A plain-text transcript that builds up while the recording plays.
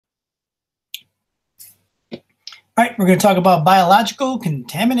All right, we're going to talk about biological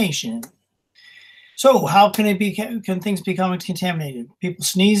contamination. So, how can things become contaminated? People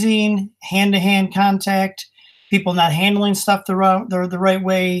sneezing, hand-to-hand contact, people not handling stuff the right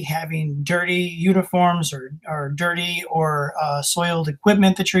way, having dirty uniforms or dirty or soiled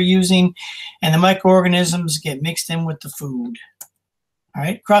equipment that you're using, and the microorganisms get mixed in with the food. All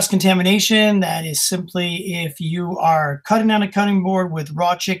right, cross-contamination, that is simply if you are cutting on a cutting board with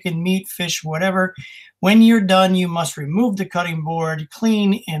raw chicken, meat, fish, whatever. When you're done, you must remove the cutting board,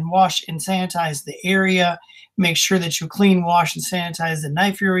 clean and wash and sanitize the area. Make sure that you clean, wash, and sanitize the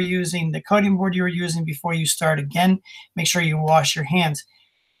knife you were using, the cutting board you were using before you start again. Make sure you wash your hands.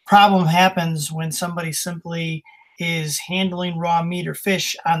 Problem happens when somebody simply is handling raw meat or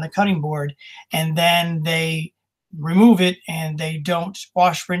fish on the cutting board, and then they remove it and they don't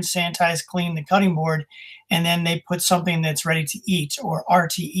wash, rinse, sanitize, clean the cutting board, and then they put something that's ready to eat or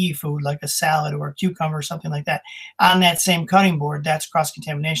RTE food like a salad or a cucumber or something like that on that same cutting board. That's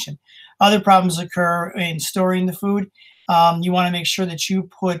cross-contamination. Other problems occur in storing the food. You want to make sure that you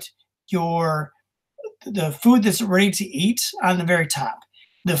put the food that's ready to eat on the very top,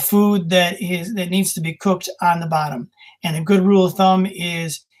 the food that needs to be cooked on the bottom. And a good rule of thumb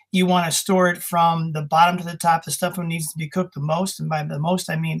is you want to store it from the bottom to the top, the stuff that needs to be cooked the most. And by the most,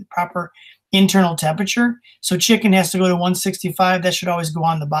 I mean proper internal temperature. So chicken has to go to 165. That should always go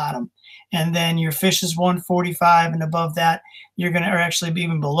on the bottom. And then your fish is 145. And above that, or actually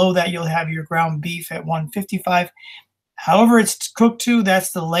even below that, you'll have your ground beef at 155. However it's cooked to,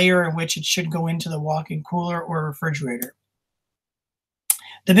 that's the layer in which it should go into the walk-in cooler or refrigerator.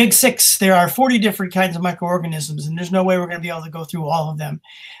 The big six, there are 40 different kinds of microorganisms, and there's no way we're going to be able to go through all of them.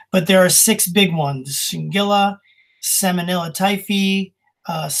 But there are 6 big ones: Shigella, Salmonella typhi,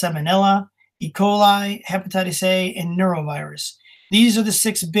 Salmonella, E. coli, hepatitis A, and neurovirus. These are the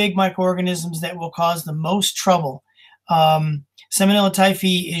 6 big microorganisms that will cause the most trouble. Salmonella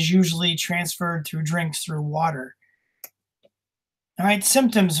typhi is usually transferred through drinks, through water. All right,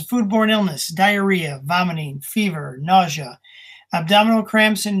 symptoms: foodborne illness, diarrhea, vomiting, fever, nausea, abdominal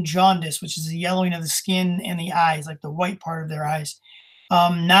cramps, and jaundice, which is the yellowing of the skin and the eyes, like the white part of their eyes.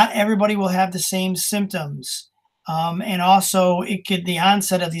 Not everybody will have the same symptoms. And also, the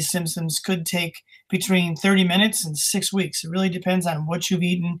onset of these symptoms could take between 30 minutes and 6 weeks. It really depends on what you've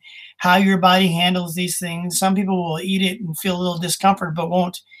eaten, how your body handles these things. Some people will eat it and feel a little discomfort, but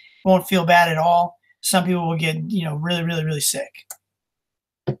won't feel bad at all. Some people will get, really, really, really sick.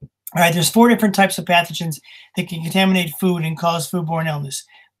 All right, there's 4 different types of pathogens that can contaminate food and cause foodborne illness: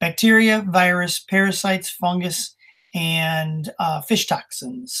 bacteria, virus, parasites, fungus, and fish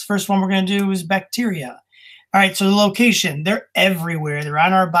toxins. First one we're going to do is bacteria. All right, so the location, they're everywhere. They're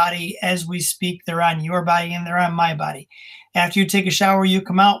on our body as we speak. They're on your body and they're on my body. After you take a shower, you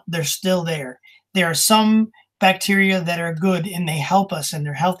come out, they're still there. There are some bacteria that are good and they help us and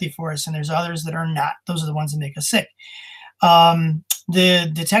they're healthy for us, and there's others that are not. Those are the ones that make us sick. The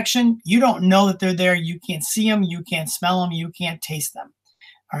detection, you don't know that they're there. You can't see them. You can't smell them. You can't taste them.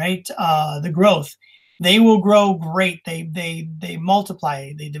 All right. The growth, they will grow great. They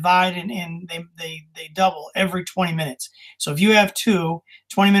multiply, they divide, and they double every 20 minutes. So if you have 2,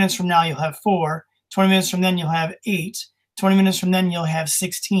 20 minutes from now, you'll have 4, 20 minutes from then, you'll have 8, 20 minutes from then, you'll have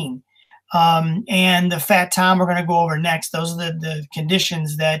 16. And the fat tom we're going to go over next. Those are the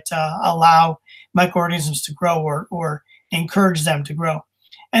conditions that allow microorganisms to grow or encourage them to grow.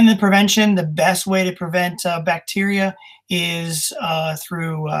 And the prevention, the best way to prevent bacteria is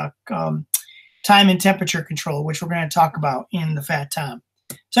through time and temperature control, which we're going to talk about in the fat tom.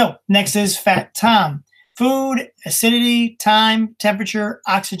 So next is fat tom: food, acidity, time, temperature,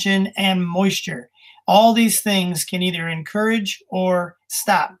 oxygen, and moisture. All these things can either encourage or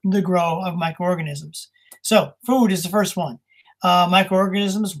stop the growth of microorganisms. So food is the first one.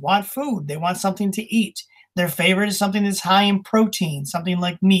 Microorganisms want food. They want something to eat. Their favorite is something that's high in protein, something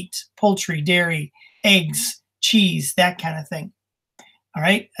like meat, poultry, dairy, eggs, cheese, that kind of thing. All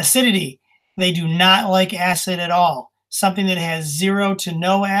right, acidity. They do not like acid at all. Something that has 0 to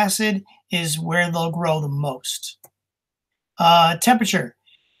no acid is where they'll grow the most. Temperature.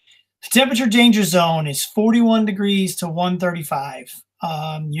 The temperature danger zone is 41 degrees to 135.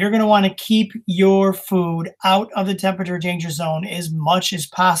 You're going to want to keep your food out of the temperature danger zone as much as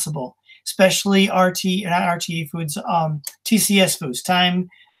possible, especially TCS foods, time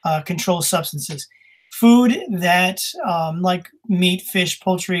controlled substances. Food that like meat, fish,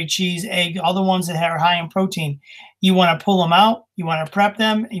 poultry, cheese, egg, all the ones that are high in protein, you want to pull them out, you want to prep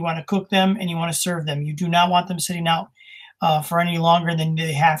them, you want to cook them, and you want to serve them. You do not want them sitting out for any longer than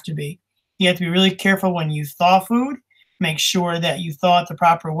they have to be. You have to be really careful when you thaw food. Make sure that you thaw it the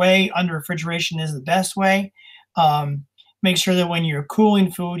proper way. Under refrigeration is the best way. Um, Make sure that when you're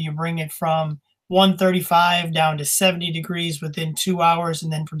cooling food, you bring it from 135 down to 70 degrees within 2 hours,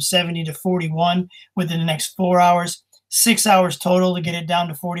 and then from 70 to 41 within the next 4 hours. 6 hours total to get it down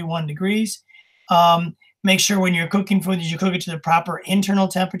to 41 degrees. Make sure when you're cooking food that you cook it to the proper internal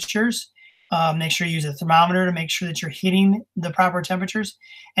temperatures. Make sure you use a thermometer to make sure that you're hitting the proper temperatures.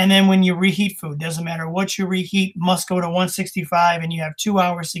 And then when you reheat food, doesn't matter what you reheat, must go to 165, and you have 2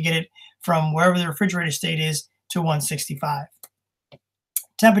 hours to get it from wherever the refrigerator state is to 165.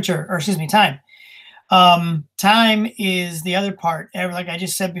 Temperature, or excuse me, time. Time is the other part. Like I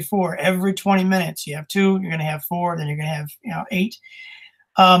just said before, every 20 minutes, you have 2, you're going to have 4, then you're going to have 8.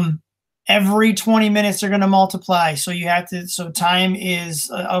 Every 20 minutes they're going to multiply. So you have to, so time is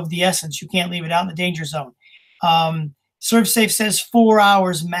of the essence. You can't leave it out in the danger zone. ServSafe says 4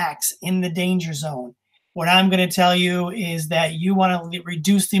 hours max in the danger zone. What I'm going to tell you is that you want to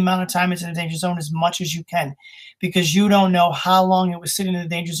reduce the amount of time it's in the danger zone as much as you can, because you don't know how long it was sitting in the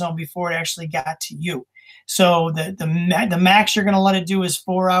danger zone before it actually got to you. So the max you're going to let it do is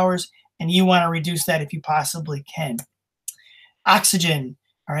 4 hours, and you want to reduce that if you possibly can. Oxygen.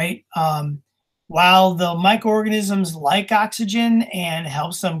 All right. While the microorganisms like oxygen and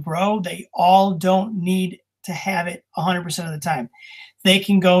helps them grow, they all don't need to have it 100% of the time. They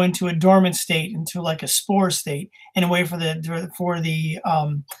can go into a dormant state, into like a spore state, and wait for the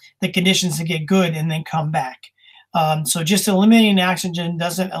conditions to get good and then come back. So just eliminating oxygen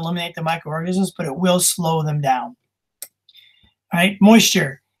doesn't eliminate the microorganisms, but it will slow them down. All right,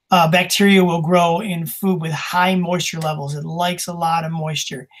 moisture. Bacteria will grow in food with high moisture levels. It likes a lot of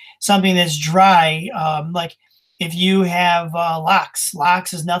moisture. Something that's dry, like if you have lox.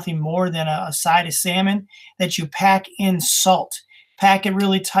 Lox is nothing more than a side of salmon that you pack in salt. Pack it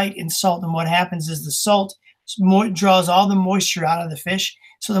really tight in salt, and what happens is the salt draws all the moisture out of the fish,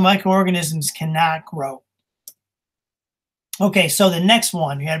 so the microorganisms cannot grow. Okay, so the next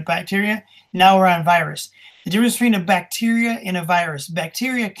one, we had bacteria. Now we're on virus. The difference between a bacteria and a virus.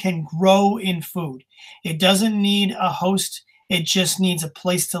 Bacteria can grow in food. It doesn't need a host. It just needs a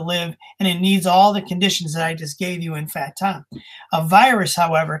place to live, and it needs all the conditions that I just gave you in Fat Tom. A virus,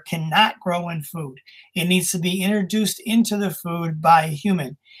 however, cannot grow in food. It needs to be introduced into the food by a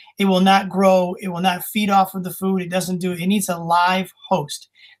human. It will not grow. It will not feed off of the food. It doesn't do it. It needs a live host.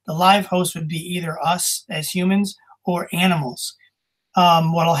 The live host would be either us as humans or animals.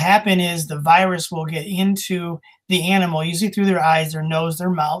 What will happen is the virus will get into the animal, usually through their eyes, their nose, their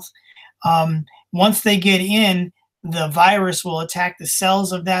mouth. Once they get in, the virus will attack the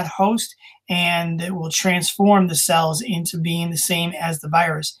cells of that host, and it will transform the cells into being the same as the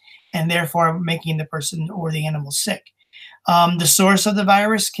virus, and therefore making the person or the animal sick. The source of the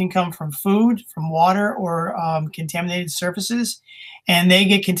virus can come from food, from water, or contaminated surfaces, and they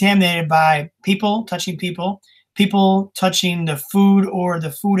get contaminated by people touching people, people touching the food or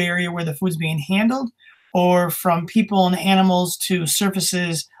the food area where the food's being handled, or from people and animals to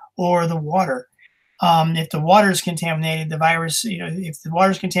surfaces or the water. If the water is contaminated, the virus, if the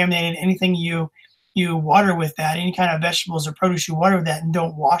water is contaminated, anything you water with that, any kind of vegetables or produce you water with that and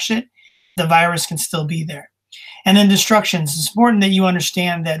don't wash it, the virus can still be there. And then destructions. It's important that you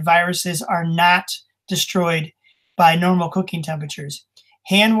understand that viruses are not destroyed by normal cooking temperatures.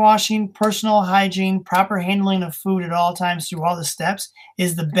 Hand washing, personal hygiene, proper handling of food at all times through all the steps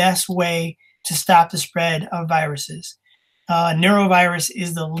is the best way to stop the spread of viruses. Neurovirus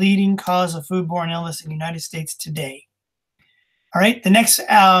is the leading cause of foodborne illness in the United States today. All right, the next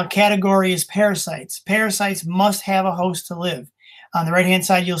category is parasites. Parasites must have a host to live. On the right-hand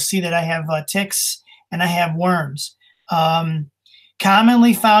side, you'll see that I have ticks and I have worms.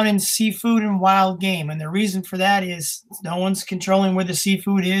 Commonly found in seafood and wild game. And the reason for that is no one's controlling where the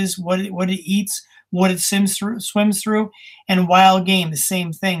seafood is, what it eats, what it swims through, and wild game, the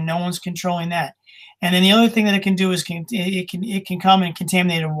same thing. No one's controlling that. And then the other thing that it can do is it can come in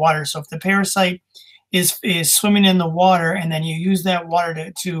contaminated water. So if the parasite is swimming in the water, and then you use that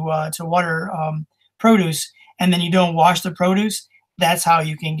water to water produce, and then you don't wash the produce, that's how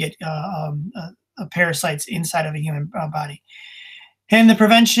you can get parasites inside of a human body. And the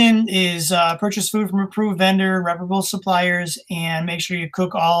prevention is purchase food from approved vendor, reputable suppliers, and make sure you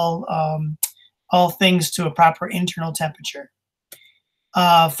cook all things to a proper internal temperature.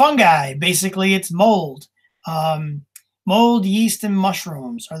 Fungi, basically it's mold. Mold, yeast, and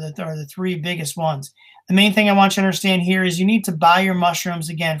mushrooms are the three biggest ones. The main thing I want you to understand here is you need to buy your mushrooms,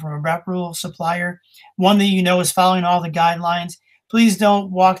 again, from a reputable supplier, one that you know is following all the guidelines. Please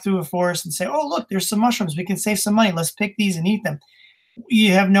don't walk through a forest and say, oh, look, there's some mushrooms. We can save some money. Let's pick these and eat them.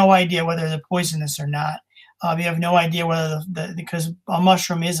 You have no idea whether they're poisonous or not. You have no idea whether because a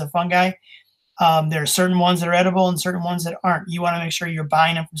mushroom is a fungi. There are certain ones that are edible and certain ones that aren't. You want to make sure you're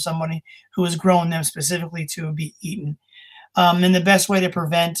buying them from somebody who has grown them specifically to be eaten. And the best way to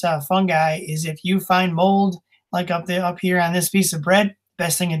prevent fungi is if you find mold, like up here on this piece of bread,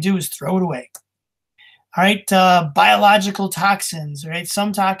 best thing to do is throw it away. All right, biological toxins, right?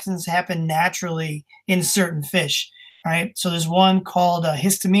 Some toxins happen naturally in certain fish, all right? So there's one called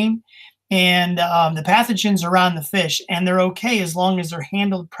histamine, and the pathogens are on the fish, and they're okay as long as they're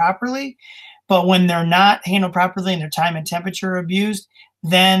handled properly. But when they're not handled properly and their time and temperature are abused,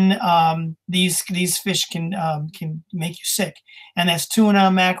 then these fish can make you sick. And that's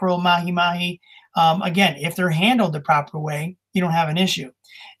tuna, mackerel, mahi-mahi. Again, if they're handled the proper way, you don't have an issue.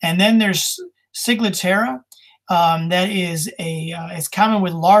 And then there's Ciguatera, that is it's common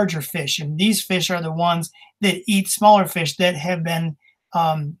with larger fish, and these fish are the ones that eat smaller fish that have been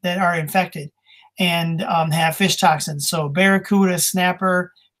that are infected and have fish toxins. So barracuda,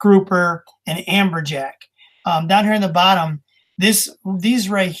 snapper, grouper, and amberjack. Down here in the bottom, these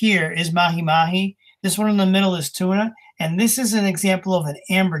right here is mahi-mahi. This one in the middle is tuna, and this is an example of an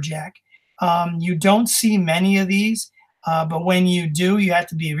amberjack. You don't see many of these. But when you do, you have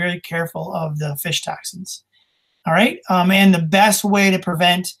to be very careful of the fish toxins. All right. And the best way to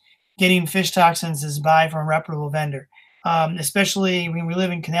prevent getting fish toxins is buy from a reputable vendor. Especially when we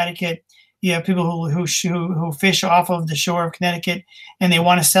live in Connecticut, you have people who fish off of the shore of Connecticut and they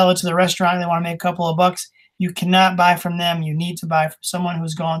want to sell it to the restaurant. They want to make a couple of bucks. You cannot buy from them. You need to buy from someone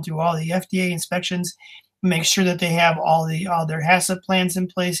who's gone through all the FDA inspections, make sure that they have all their HACCP plans in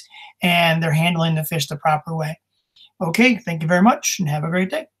place and they're handling the fish the proper way. Okay, thank you very much and have a great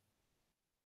day.